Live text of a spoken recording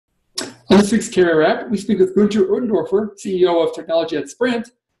On this week's Carrier App, we speak with Guenther Ottendorfer, CEO of Technology at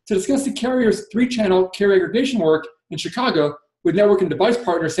Sprint, to discuss the carrier's 3-channel carrier aggregation work in Chicago with network and device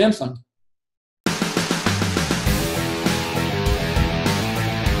partner Samsung.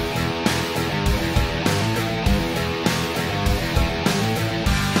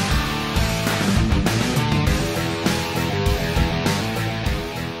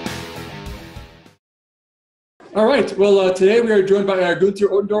 All right. Well, today we are joined by Guenther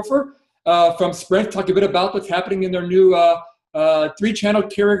Ottendorfer from Sprint, talking a bit about what's happening in their new 3-channel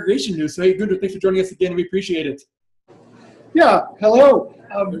carrier aggregation news. So, hey, Guenther, thanks for joining us again. We appreciate it. Yeah, hello.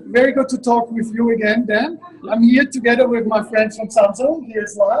 Very good to talk with you again, Dan. I'm here together with my friends from Samsung here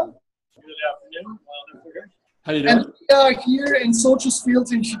as well. Good afternoon. How you doing? And we are here in Soldiers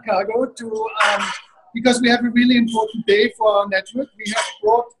Field in Chicago to because we have a really important day for our network. We have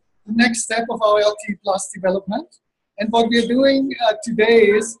brought the next step of our LTE Plus development. And what we're doing today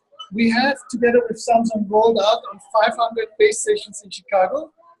is we have, together with Samsung, rolled out on 500 base stations in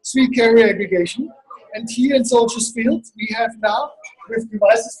Chicago, 3 carrier aggregation. And here in Soldiers Field, we have now, with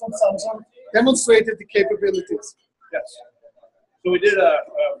devices from Samsung, demonstrated the capabilities. Yes. So we did a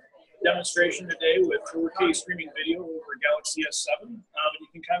demonstration today with 4K streaming video over Galaxy S7. And you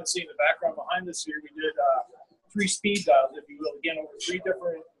can kind of see in the background behind us here, we did 3 speed dials, if you will, again, over 3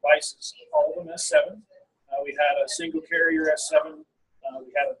 different devices, all of them S7. We had a single carrier S7.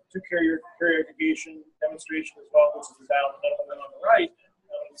 We had a 2 carrier aggregation demonstration as well, which is the dial in the middle and on the right.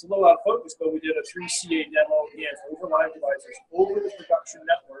 It's a little out of focus, but we did a 3CA demo again over live devices over the production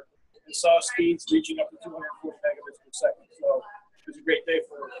network and saw speeds reaching up to 240 megabits per second. So it was a great day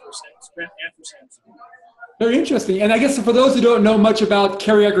for Sprint and for Samsung. Very interesting. And I guess for those who don't know much about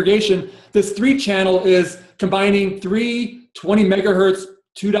carrier aggregation, this 3-channel is combining 3 20 megahertz,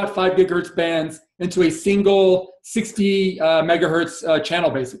 2.5 gigahertz bands into a single 60 megahertz channel,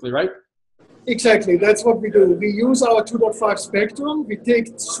 basically, right? Exactly, that's what we do. We use our 2.5 spectrum. We take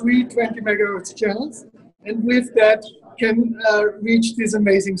 3 20 megahertz channels, and with that can reach these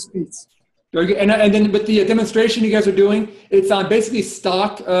amazing speeds. Very good. And then with the demonstration you guys are doing, it's on basically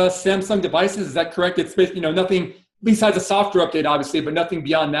stock Samsung devices. Is that correct? It's basically, nothing besides a software update, obviously, but nothing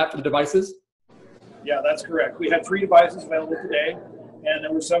beyond that for the devices? Yeah, that's correct. We had 3 devices available today, and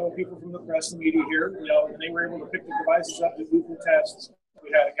there were several people from the press and media here, and they were able to pick the devices up to do the tests. We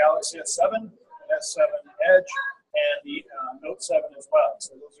had a Galaxy S7, an S7 Edge, and the Note 7 as well.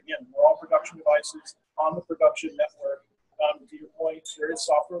 So those, again, were all production devices on the production network. To your point, there is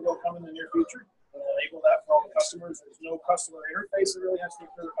software that will come in the near future. We'll enable that for all the customers. There's no customer interface that really has to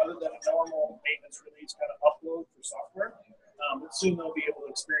occur other than a normal maintenance release kind of upload for software. But soon they'll be able to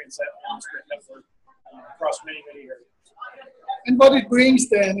experience that on the Sprint network across many, many areas. And what it brings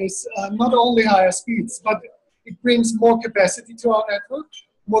then is not only higher speeds, but it brings more capacity to our network.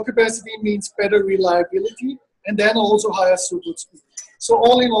 More capacity means better reliability, and then also higher throughput speed. So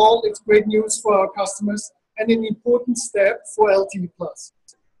all in all, it's great news for our customers and an important step for LTE Plus.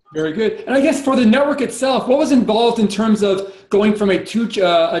 Very good. And I guess for the network itself, what was involved in terms of going from a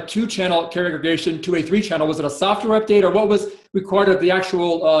 2-channel carrier aggregation to a 3-channel? Was it a software update, or what was required of the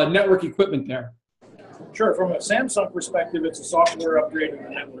actual network equipment there? Sure. From a Samsung perspective, it's a software upgrade in the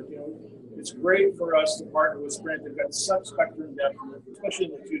network. It's great for us to partner with Sprint. They've got such spectrum depth, especially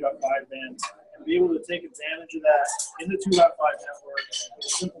in the 2.5 band, and be able to take advantage of that in the 2.5 network with a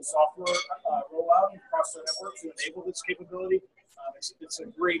simple software rollout across the network to enable this capability. It's a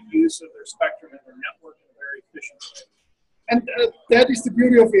great use of their spectrum and their network in a very efficient way. And that is the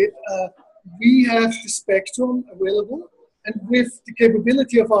beauty of it. We have the spectrum available, and with the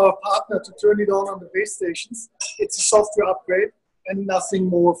capability of our partner to turn it on the base stations, it's a software upgrade and nothing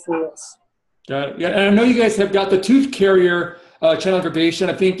more for us. Got it. Yeah, and I know you guys have got the 2-carrier channel aggregation.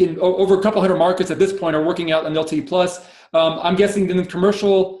 I think in over a couple hundred markets at this point are working out on LTE Plus. I'm guessing in the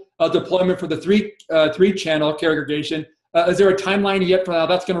commercial deployment for the 3-channel carrier aggregation, is there a timeline yet for how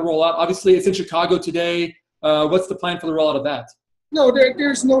that's going to roll out? Obviously, it's in Chicago today. What's the plan for the rollout of that? No,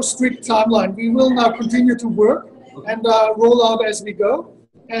 there's no strict timeline. We will now continue to work and roll out as we go.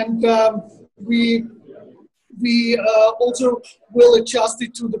 And we also will adjust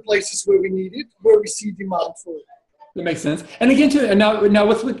it to the places where we need it, where we see demand for it. That makes sense. And again, now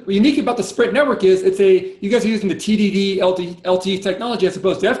what's unique about the Sprint network is you guys are using the TDD LTE technology as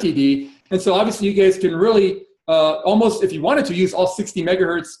opposed to FDD, and so obviously you guys can really almost, if you wanted to, use all 60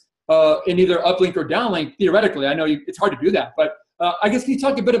 megahertz in either uplink or downlink. Theoretically, I know it's hard to do that, but I guess can you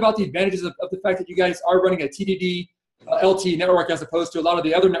talk a bit about the advantages of the fact that you guys are running a TDD LTE network as opposed to a lot of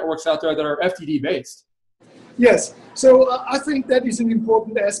the other networks out there that are FDD based? Yes, so I think that is an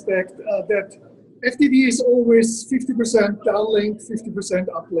important aspect that FDD is always 50% downlink, 50%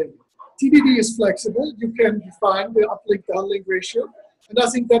 uplink. TDD is flexible. You can define the uplink-downlink ratio. And I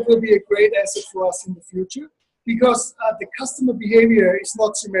think that will be a great asset for us in the future because the customer behavior is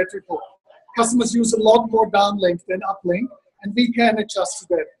not symmetrical. Customers use a lot more downlink than uplink, and we can adjust to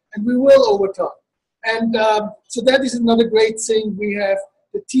that. And we will over time. And so that is another great thing we have.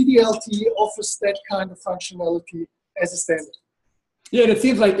 The TD-LTE offers that kind of functionality as a standard. Yeah, and it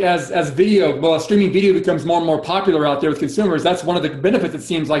seems like as video, well, streaming video becomes more and more popular out there with consumers, that's one of the benefits it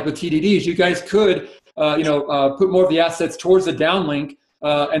seems like with TDDs. You guys could, put more of the assets towards the downlink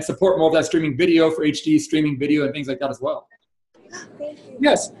and support more of that streaming video for HD streaming video and things like that as well.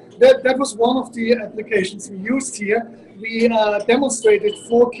 Yes, that was one of the applications we used here. We demonstrated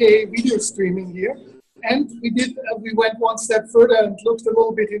 4K video streaming here, and we went one step further and looked a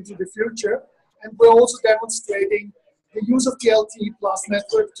little bit into the future, and we're also demonstrating the use of the LTE Plus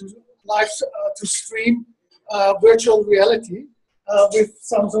network to stream virtual reality with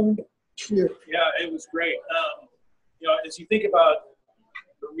Samsung here. Yeah, it was great. As you think about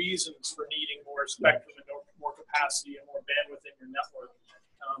the reasons for needing more spectrum and more capacity and more bandwidth in your network,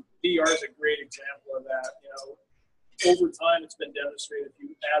 VR is a great example of that. Over time, it's been demonstrated if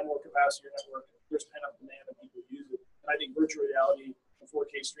you add more capacity to your network, there's pent-up demand and people use it. And I think virtual reality and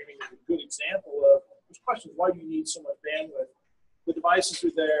 4K streaming is a good example of there's questions, why do you need so much bandwidth? The devices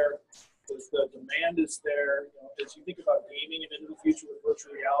are there, the demand is there. As you think about gaming and into the future with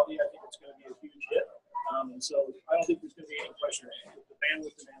virtual reality, I think it's going to be a huge hit. And so I don't think there's going to be any question. The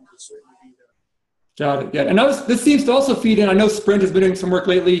bandwidth demand will certainly be there. Got it. Yeah, and this seems to also feed in. I know Sprint has been doing some work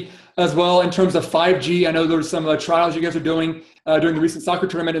lately as well in terms of 5G. I know there were some trials you guys are doing during the recent soccer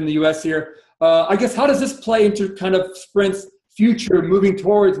tournament in the U.S. here. I guess how does this play into kind of Sprint's future moving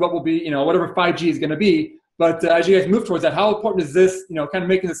towards what will be, whatever 5G is going to be? But as you guys move towards that, how important is this, kind of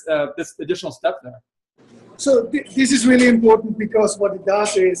making this this additional step there? So this is really important because what it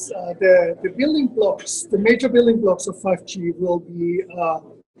does is the building blocks, the major building blocks of 5G will be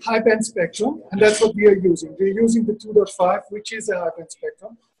high band spectrum, and that's what we are using. We're using the 2.5, which is a high band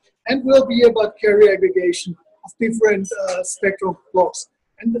spectrum, and will be about carrier aggregation of different spectrum blocks.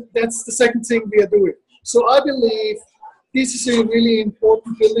 And that's the second thing we are doing. So I believe this is a really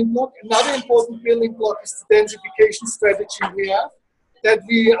important building block. Another important building block is the densification strategy we have that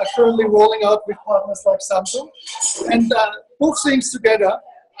we are currently rolling out with partners like Samsung. And both things together,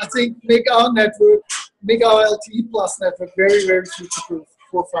 I think, make our network, make our LTE Plus network very, very future-proof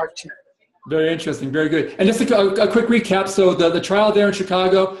for 5G. Very interesting, very good. And just a quick recap. So the trial there in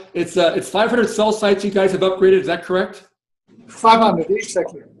Chicago, it's 500 cell sites you guys have upgraded. Is that correct? 500,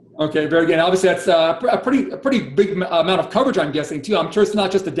 exactly. Okay, very good. Obviously, that's a pretty big amount of coverage, I'm guessing, too. I'm sure it's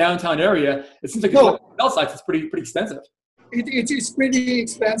not just the downtown area. It seems like cell sites is pretty extensive. It is pretty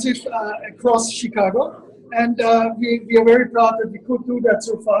expensive across Chicago. And we are very proud that we could do that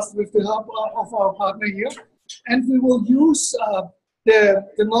so fast with the help of our partner here. And we will use the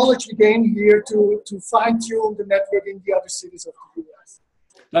knowledge we gain here to fine-tune the network in the other cities of the U.S.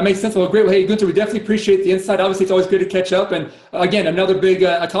 That makes sense. Well, great. Well, hey, Guenther, we definitely appreciate the insight. Obviously, it's always good to catch up. And again, another big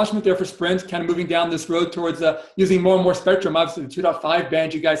accomplishment there for Sprint, kind of moving down this road towards using more and more spectrum. Obviously, the 2.5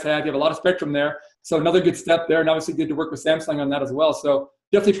 band you guys have, you have a lot of spectrum there. So another good step there. And obviously good to work with Samsung on that as well. So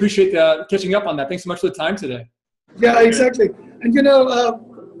definitely appreciate catching up on that. Thanks so much for the time today. Yeah, exactly. And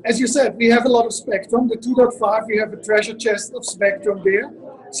as you said, we have a lot of spectrum. The 2.5, we have a treasure chest of spectrum there.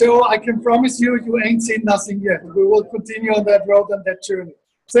 So I can promise you, you ain't seen nothing yet. We will continue on that road and that journey.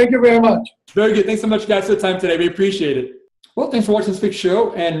 Thank you very much. Very good. Thanks so much, guys, for the time today. We appreciate it. Well, thanks for watching this week's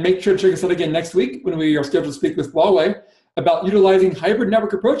show, and make sure to check us out again next week when we are scheduled to speak with Huawei about utilizing hybrid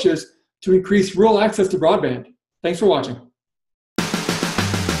network approaches to increase rural access to broadband. Thanks for watching.